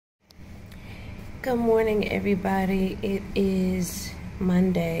Good morning, everybody. It is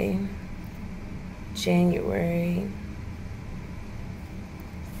Monday, January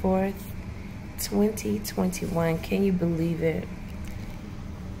 4th, 2021. Can you believe it?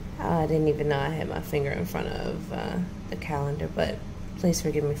 I didn't even know I had my finger in front of the calendar, but please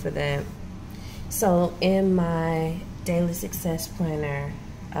forgive me for that. So, in my Daily Success Planner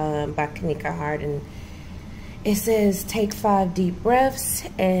by Kanika Harden, it says, take 5 deep breaths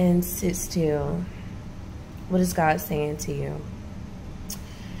and sit still. What is God saying to you?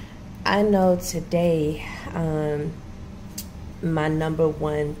 I know today, my number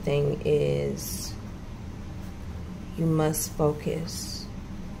one thing is you must focus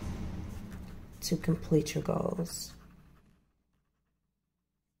to complete your goals.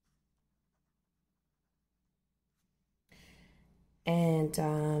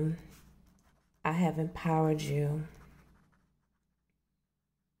 And I have empowered you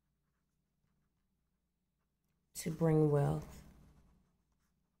to bring wealth.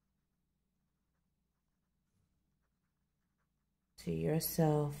 To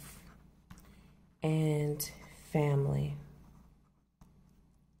yourself and family.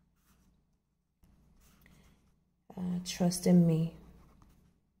 Trust in me,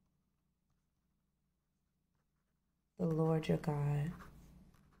 the Lord your God.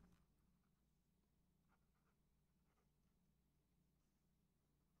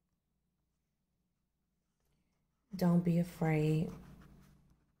 Don't be afraid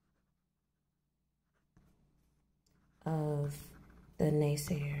of the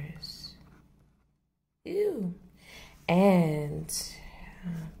naysayers. Ew. And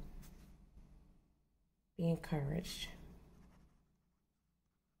be encouraged.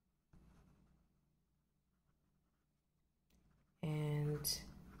 And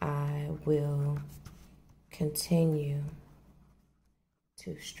I will continue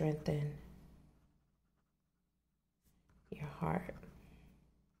to strengthen your heart.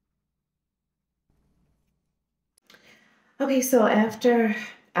 Okay, so after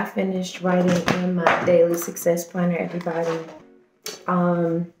I finished writing in my Daily Success Planner, everybody,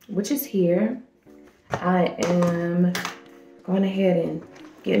 which is here, I am going ahead and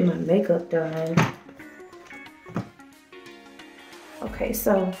getting my makeup done. Okay,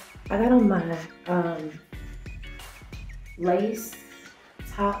 so I got on my lace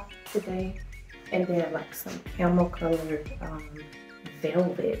top today, and then like some camel colored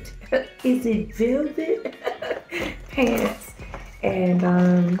velvet. Is it velvet? Pants.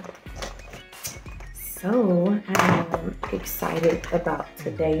 And so I'm excited about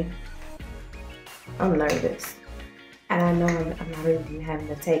today. I'm nervous. And I know I'm not even having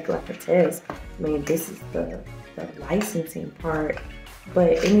to take like a test. I mean, this is the licensing part.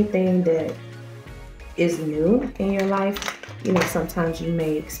 But anything that is new in your life, you know, sometimes you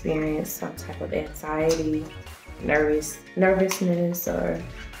may experience some type of anxiety, nervousness, or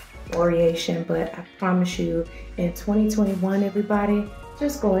worryation. But I promise you, in 2021, everybody,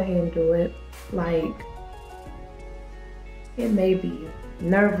 just go ahead and do it. Like, it may be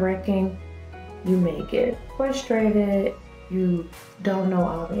nerve-wracking. You may get frustrated. You don't know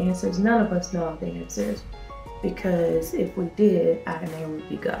all the answers. None of us know all the answers, because if we did, our name would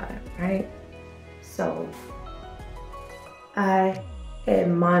be God, right? So I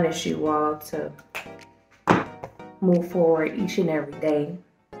admonish you all to move forward each and every day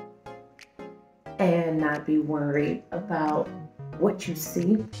and not be worried about what you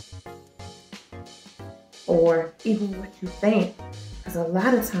see or even what you think. Because a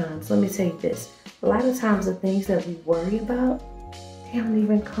lot of times, let me tell you this, a lot of times the things that we worry about, they don't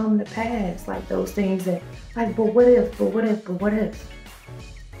even come to pass. Like those things that, like, but what if, but what if, but what if?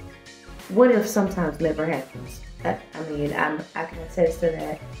 What if sometimes never happens? I mean, I can attest to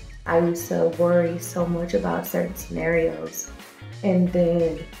that. I used to worry so much about certain scenarios, and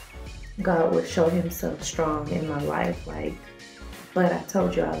then God would show himself strong in my life. Like, but I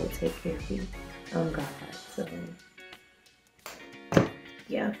told you I would take care of you. I'm God. So,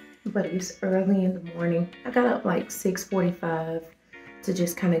 yeah. But it's early in the morning. I got up like 6:45 to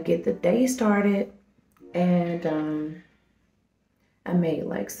just kind of get the day started. And I made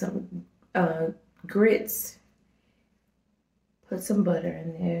like some grits, put some butter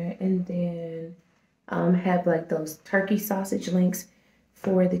in there, and then have like those turkey sausage links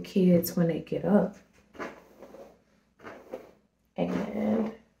for the kids when they get up.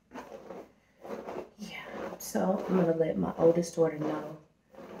 And yeah, so I'm gonna let my oldest daughter know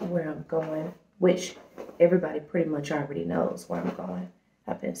where I'm going, which everybody pretty much already knows where I'm going.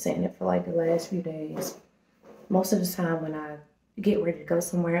 I've been saying it for like the last few days. Most of the time when I get ready to go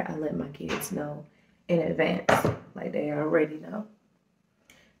somewhere, I let my kids know in advance, like they already know.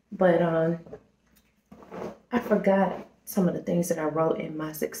 But forgot some of the things that I wrote in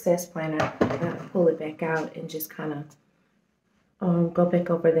my success planner. I gotta pull it back out and just kind of go back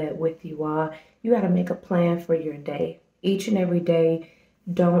over that with you all. You gotta make a plan for your day. Each and every day,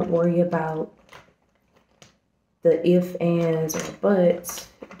 don't worry about the if, ands, or buts.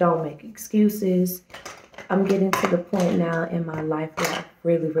 Don't make excuses. I'm getting to the point now in my life where I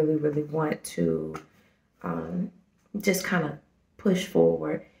really, really, really want to just kind of push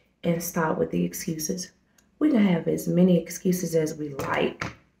forward and stop with the excuses. We can have as many excuses as we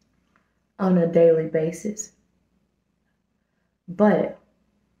like on a daily basis. But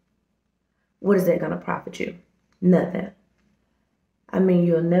what is that going to profit you? Nothing. I mean,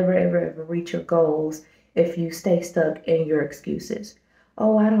 you'll never, ever, ever reach your goals if you stay stuck in your excuses.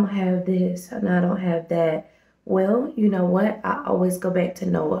 Oh, I don't have this and I don't have that. Well, you know what? I always go back to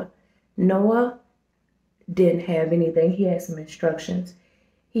Noah. Noah didn't have anything. He had some instructions.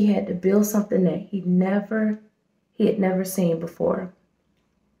 He had to build something that he had never seen before.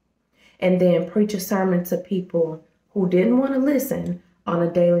 And then preach a sermon to people who didn't want to listen on a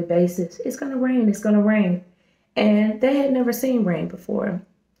daily basis. It's going to rain. It's going to rain. And they had never seen rain before.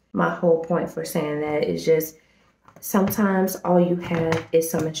 My whole point for saying that is just sometimes all you have is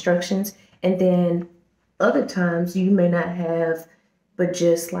some instructions. And then other times you may not have, but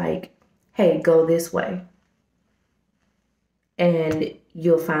just like, hey, go this way. And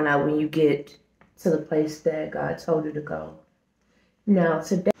you'll find out when you get to the place that God told you to go. Now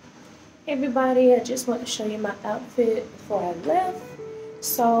today, everybody, I just want to show you my outfit before I left.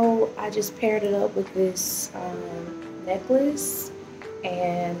 So I just paired it up with this necklace,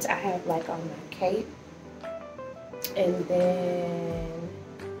 and I have like on my cape, and then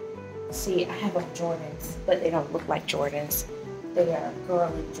see, I have on Jordans, but they don't look like Jordans. They are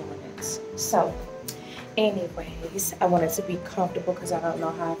girly Jordans. So anyways, I wanted to be comfortable because I don't know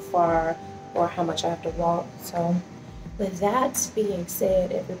how far or how much I have to walk. So with that being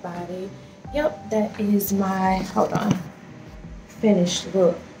said, everybody, yep, that is my, hold on, finished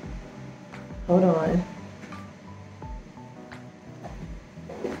look. Hold on.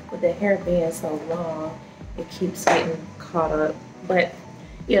 With the hair being so long, it keeps getting caught up. But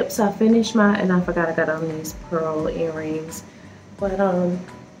yep, so I finished my, and I forgot I got on these pearl earrings. But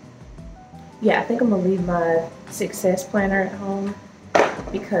yeah, I think I'm gonna leave my success planner at home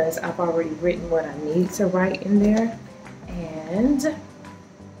because I've already written what I need to write in there. And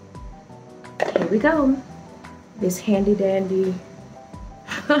here we go. This handy dandy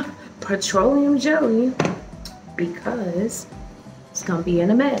petroleum jelly, because it's gonna be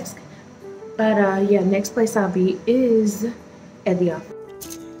in a mask. But yeah, next place I'll be is at the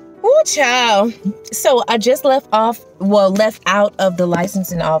office. Ooh, child. So I just left out of the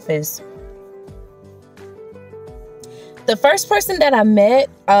licensing office. The first person that I met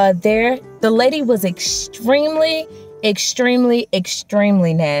there, the lady was extremely, extremely,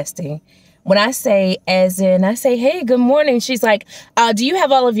 extremely nasty. When I say, as in, I say, hey, good morning. She's like, do you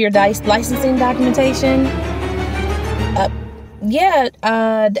have all of your licensing documentation? Yeah,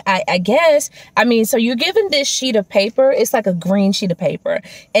 I guess. I mean, so you're given this sheet of paper. It's like a green sheet of paper,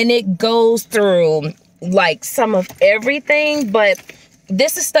 and it goes through like some of everything, but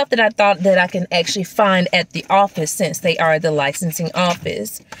this is stuff that I thought that I can actually find at the office since they are the licensing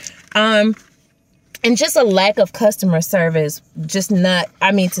office. And just a lack of customer service, just not,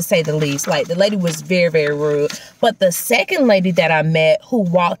 I mean, to say the least. Like, the lady was very, very rude. But the second lady that I met who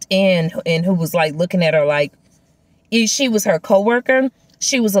walked in and who was like looking at her like she was her coworker,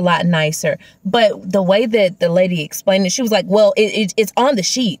 she was a lot nicer. But the way that the lady explained it, she was like, well, it's on the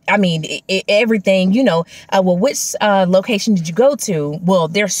sheet. I mean, everything, you know, well, which location did you go to? Well,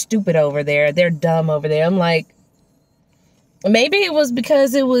 they're stupid over there. They're dumb over there. I'm like, maybe it was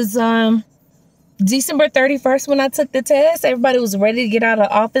because it was December 31st when I took the test. Everybody was ready to get out of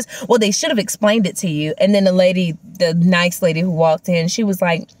the office. Well, they should have explained it to you. And then the nice lady who walked in, she was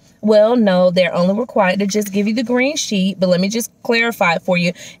like, well, no, they're only required to just give you the green sheet, but let me just clarify it for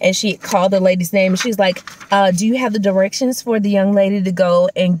you. And she called the lady's name, and she's like, do you have the directions for the young lady to go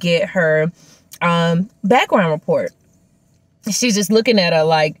and get her background report? She's just looking at her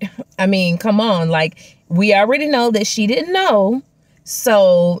like, I mean, come on, like, we already know that she didn't know.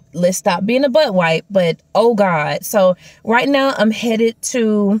 So let's stop being a butt wipe. But oh God. So right now I'm headed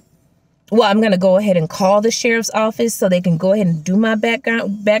to, well, I'm going to go ahead and call the sheriff's office so they can go ahead and do my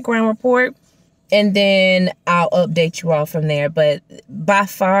background report. And then I'll update you all from there. But by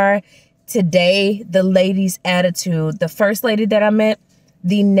far today, the lady's attitude, the first lady that I met,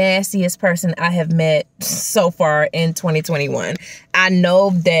 the nastiest person I have met so far in 2021. I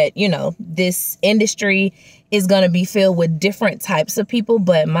know that, you know, this industry is going to be filled with different types of people.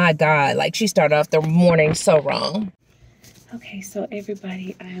 But my God, like, she started off the morning so wrong. Okay, so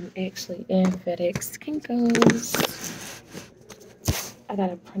everybody, I am actually in FedEx Kinko's. I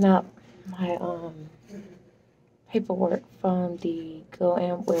gotta print out my paperwork from the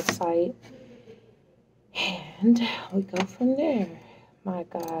GoAmp website, and we go from there. My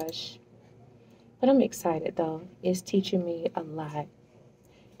gosh. But I'm excited though. It's teaching me a lot.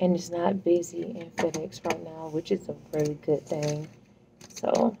 And it's not busy in FedEx right now, which is a very good thing.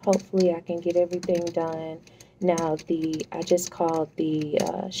 So hopefully I can get everything done. Now I just called the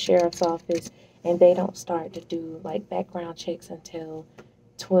sheriff's office, and they don't start to do like background checks until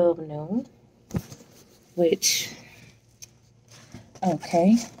 12 noon. Which,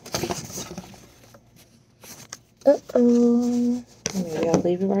 okay. Maybe I'll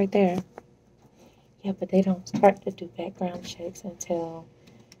leave it right there. Yeah, but they don't start to do background checks until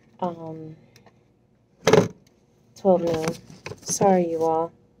 12 noon. Sorry, you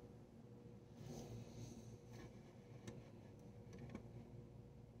all.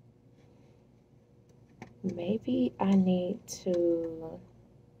 Maybe I need to...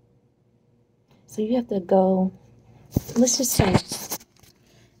 So you have to go... Let's just say...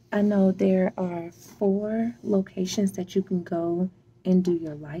 I know there are 4 locations that you can go and do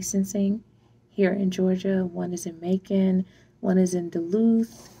your licensing here in Georgia. One is in Macon, one is in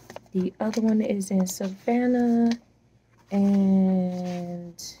Duluth, the other one is in Savannah,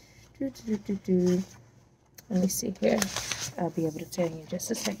 and let me see here. I'll be able to tell you in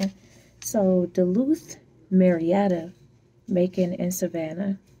just a second. So Duluth, Marietta, Macon, and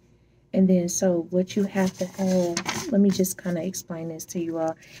Savannah. And then, so what you have to have, let me just kind of explain this to you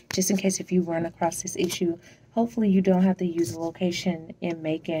all, just in case if you run across this issue. Hopefully you don't have to use a location in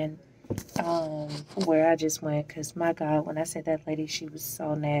Macon where I just went, because my God, when I said that lady, she was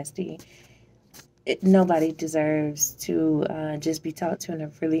so nasty. Nobody deserves to just be talked to in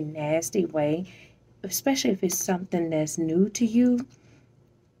a really nasty way, especially if it's something that's new to you.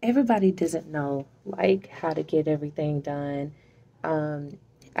 Everybody doesn't know, like, how to get everything done.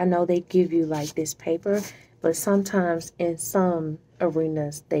 I know they give you like this paper, but sometimes in some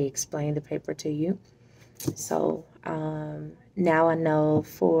arenas they explain the paper to you. So now I know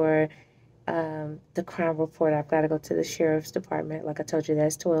for the crime report, I've got to go to the sheriff's department. Like I told you,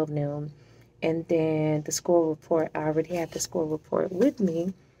 that's 12 noon. And then the score report, I already have the score report with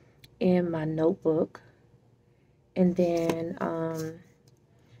me in my notebook. And then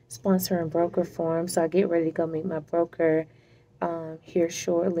sponsor and broker form. So I get ready to go meet my broker here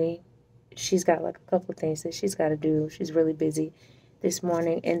shortly. She's got like a couple things that she's got to do. She's really busy this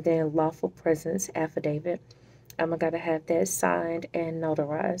morning. And then lawful presence affidavit. I got to have that signed and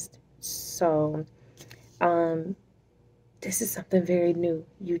notarized. So this is something very new.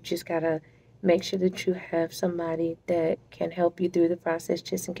 You just got to make sure that you have somebody that can help you through the process,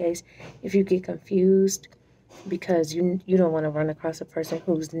 just in case if you get confused, because you don't want to run across a person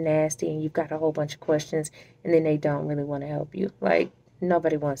who's nasty and you've got a whole bunch of questions and then they don't really want to help you. Like,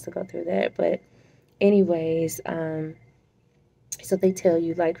 nobody wants to go through that. But anyways, so they tell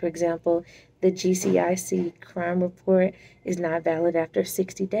you, like, for example, the GCIC crime report is not valid after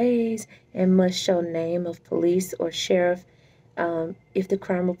 60 days and must show name of police or sheriff. If the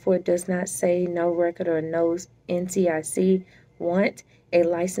crime report does not say no record or no NCIC want, a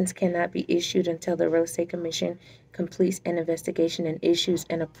license cannot be issued until the Real Estate Commission completes an investigation and issues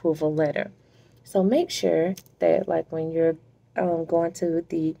an approval letter. So make sure that, like, when you're going to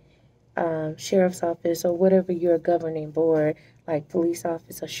the sheriff's office or whatever your governing board, like police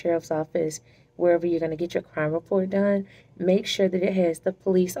office or sheriff's office, wherever you're going to get your crime report done, make sure that it has the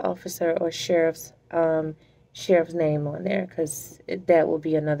police officer or sheriff's name on there, because that will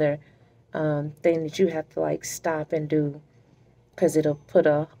be another thing that you have to, like, stop and do, because it'll put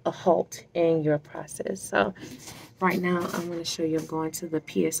a halt in your process. So right now I'm going to show you, I'm going to the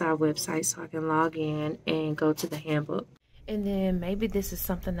PSI website so I can log in and go to the handbook. And then maybe this is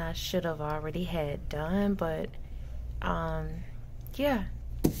something I should have already had done, but yeah.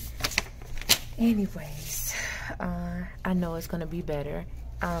 Anyways, I know it's going to be better.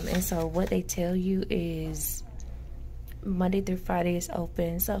 And so what they tell you is Monday through Friday is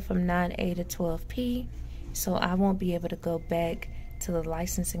open, so from 9A to 12P. So I won't be able to go back to the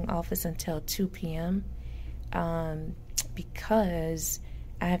licensing office until 2 p.m. Because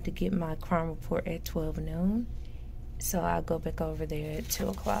I have to get my crime report at 12 noon. So I'll go back over there at 2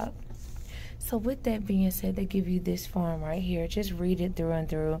 o'clock. So with that being said, they give you this form right here. Just read it through and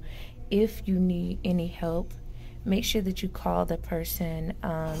through. If you need any help, make sure that you call the person,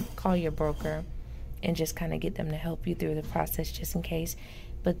 call your broker, and just kind of get them to help you through the process just in case.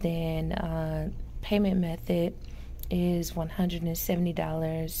 But then payment method is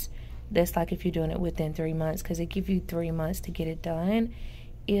 $170. That's like if you're doing it within 3 months, because it gives you 3 months to get it done.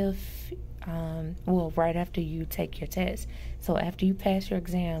 If well, right after you take your test. So after you pass your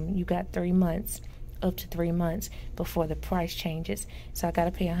exam, you got 3 months, up to 3 months before the price changes. So I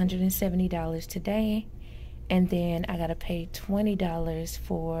gotta pay $170 today, and then I gotta pay $20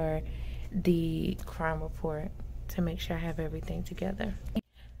 for the crime report to make sure I have everything together.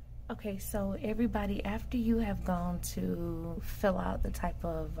 Okay, so everybody, after you have gone to fill out the type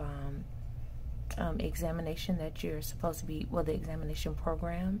of examination that you're supposed to be, well, the examination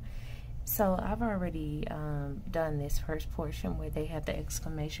program. So I've already done this first portion where they have the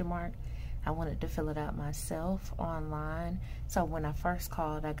exclamation mark. I wanted to fill it out myself online. So when I first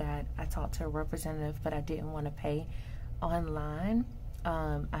called, I talked to a representative, but I didn't want to pay online.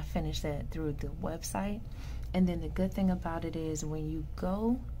 I finished that through the website. And then the good thing about it is when you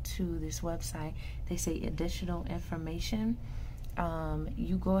go to this website, they say additional information.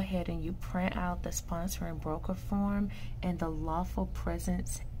 You go ahead and you print out the sponsoring broker form and the lawful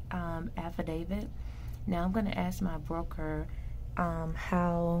presence affidavit. Now I'm going to ask my broker,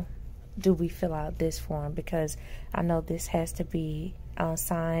 how do we fill out this form? Because I know this has to be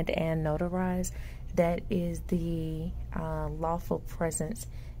signed and notarized. That is the lawful presence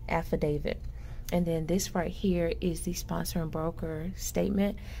affidavit. And then this right here is the sponsoring broker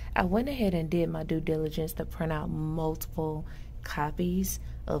statement. I went ahead and did my due diligence to print out multiple copies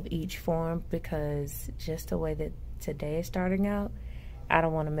of each form, because just the way that today is starting out, I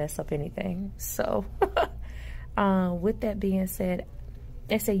don't want to mess up anything. So with that being said,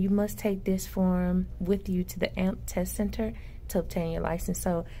 they say you must take this form with you to the AMP test center to obtain your license.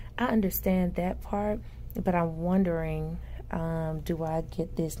 So I understand that part, but I'm wondering, do I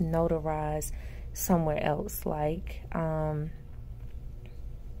get this notarized somewhere else? Like, I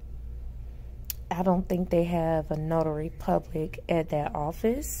don't think they have a notary public at that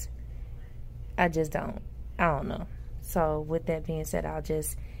office. I just don't. I don't know. So with that being said, I'll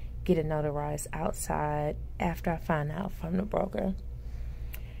just get it notarized outside after I find out from the broker.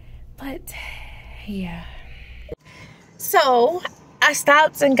 But yeah. So I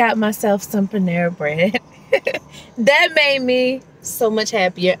stopped and got myself some Panera bread. That made me so much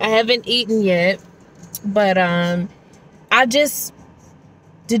happier. I haven't eaten yet, but I just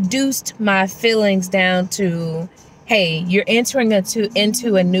deduced my feelings down to, hey, you're entering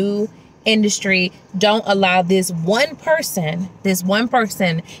into a new industry. Don't allow this one person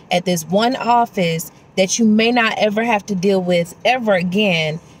at this one office that you may not ever have to deal with ever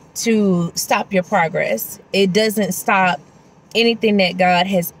again to stop your progress. It doesn't stop anything that God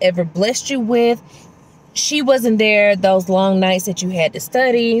has ever blessed you with. She wasn't there those long nights that you had to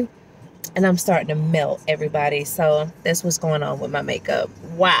study, and I'm starting to melt, everybody. So that's what's going on with my makeup.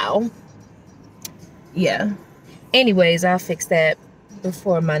 Wow. Yeah. Anyways, I'll fix that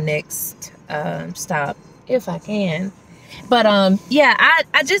before my next stop, if I can. But yeah,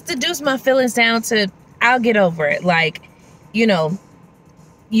 I just deduced my feelings down to, I'll get over it. Like, you know,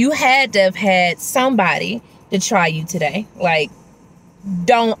 you had to have had somebody to try you today. Like,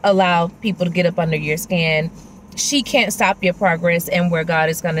 don't allow people to get up under your skin. She can't stop your progress and where God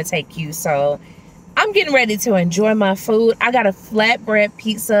is going to take you. So I'm getting ready to enjoy my food. I got a flatbread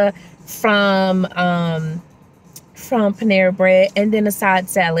pizza from Panera Bread, and then a side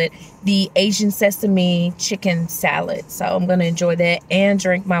salad, the Asian sesame chicken salad. So I'm going to enjoy that and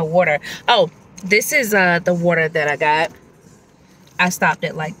drink my water. Oh, this is the water that I got. I stopped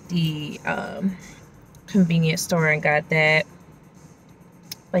at like the convenience store and got that.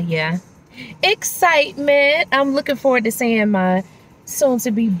 But yeah, excitement. I'm looking forward to seeing my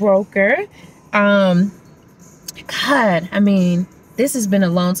soon-to-be broker. God, I mean, this has been a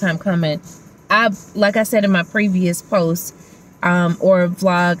long time coming. Like I said in my previous post or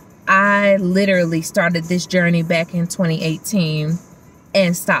vlog, I literally started this journey back in 2018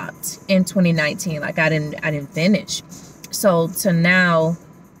 and stopped in 2019. Like I didn't finish. So to now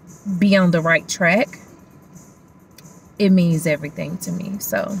be on the right track, it means everything to me.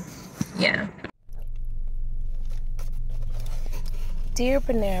 So yeah. Dear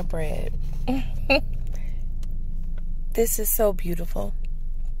Panera Bread, this is so beautiful.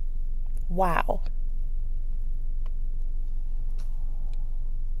 Wow.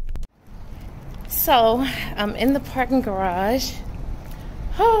 So I'm in the parking garage.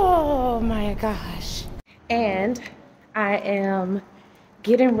 Oh my gosh. And I am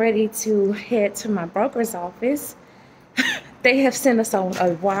getting ready to head to my broker's office. They have sent us on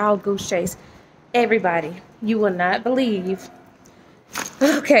a wild goose chase. Everybody, you will not believe.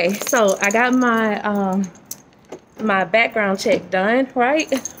 Okay, so I got my my background check done, right?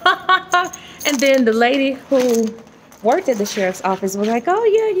 And then the lady who worked at the sheriff's office was like, oh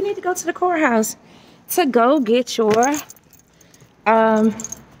yeah, you need to go to the courthouse to go get your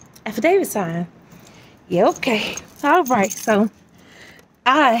affidavit signed. Yeah, okay. All right, so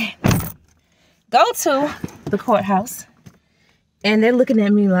I go to the courthouse and they're looking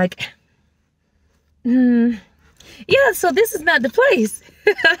at me like, yeah, so this is not the place.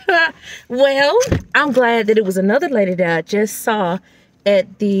 Well, I'm glad that it was another lady that I just saw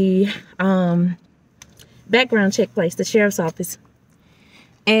at the background check place, the sheriff's office.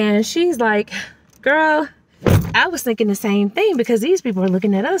 And she's like, girl, I was thinking the same thing because these people are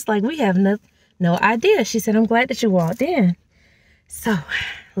looking at us like we have no idea. She said, I'm glad that you walked in. So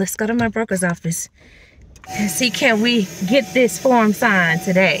let's go to my broker's office and see, can we get this form signed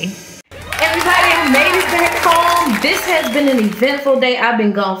today? Everybody, I made it back home. This has been an eventful day. I've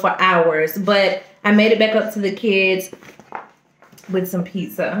been gone for hours, but I made it back up to the kids with some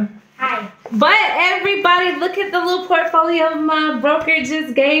pizza. Hi. But everybody, look at the little portfolio my broker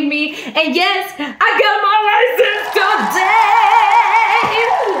just gave me. And yes, I got my license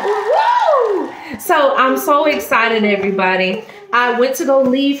today. Woo! So I'm so excited, everybody. I went to go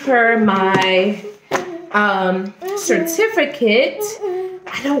leave her my certificate.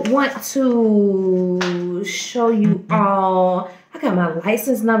 I don't want to show you all. I got my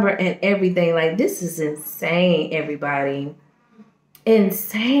license number and everything. Like, this is insane, everybody.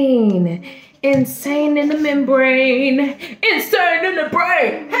 Insane. Insane in the membrane. Insane in the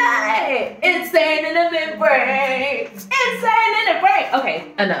brain. Hey! Insane in the membrane. Insane in the brain.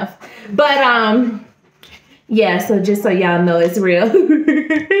 Okay, enough. But, yeah, so just so y'all know it's real.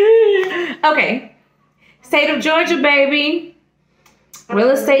 Okay. State of Georgia, baby.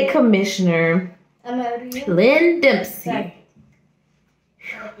 Real estate commissioner, Lynn Dempsey.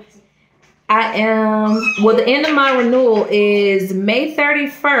 I am, well, the end of my renewal is May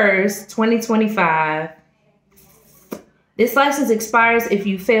 31st, 2025. This license expires if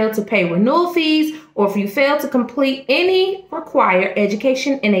you fail to pay renewal fees or if you fail to complete any required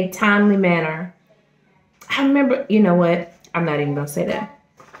education in a timely manner. I remember, you know what? I'm not even gonna say that.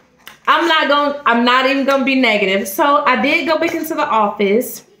 I'm not even gonna be negative. So I did go back into the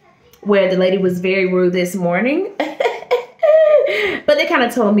office where the lady was very rude this morning. But they kind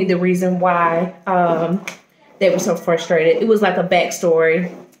of told me the reason why they were so frustrated. It was like a backstory.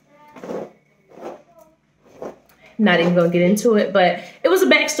 Not even gonna get into it, but it was a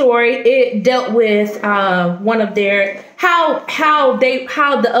backstory. It dealt with one of their how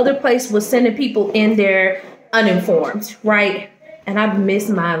the other place was sending people in there uninformed, right? And I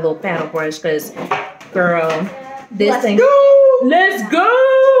missed my little paddle brush because, girl, this thing. Let's go.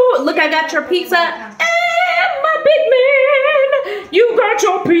 Look, I got your pizza. And my big man, you got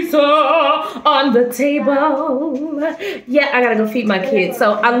your pizza on the table. Yeah, I gotta go feed my kids.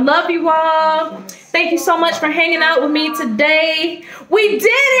 So I love you all. Thank you so much for hanging out with me today. We did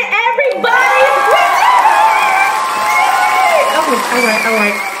it, everybody. All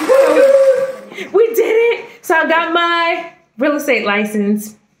right. We did it. So I got my real estate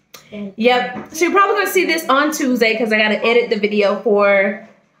license. Yep. So you're probably gonna see this on Tuesday because I gotta edit the video for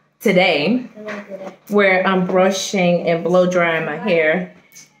today where I'm brushing and blow drying my hair.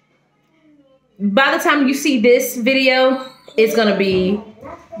 By the time you see this video, it's gonna be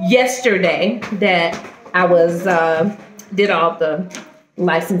yesterday that I was did all the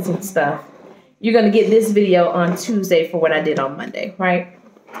licensing stuff. You're gonna get this video on Tuesday for what I did on Monday, right?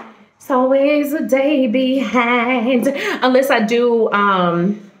 It's always a day behind. Unless I do,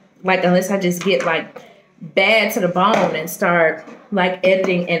 unless I just get like bad to the bone and start like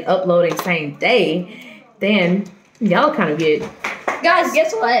editing and uploading same day, then y'all kind of get. Guys,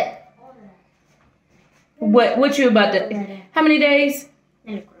 guess what? What you about to? How many days?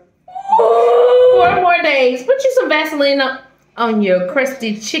 4 more days. Put you some Vaseline on your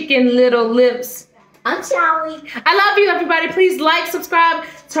crusty chicken little lips. I'm Sally. I love you, everybody. Please like, subscribe,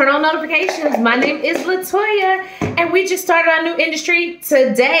 turn on notifications. My name is Latoya, and we just started our new industry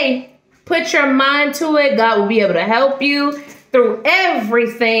today. Put your mind to it. God will be able to help you through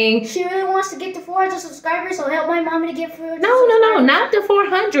everything. She really wants to get to 400 subscribers, so help my mommy to get 400 No, not the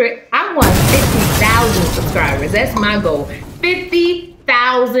 400. I want 50,000 subscribers. That's my goal.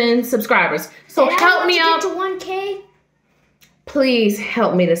 50,000 subscribers. So help me out. To 1K. Please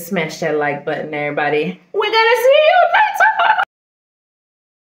help me to smash that like button, everybody. We're gonna see you next time.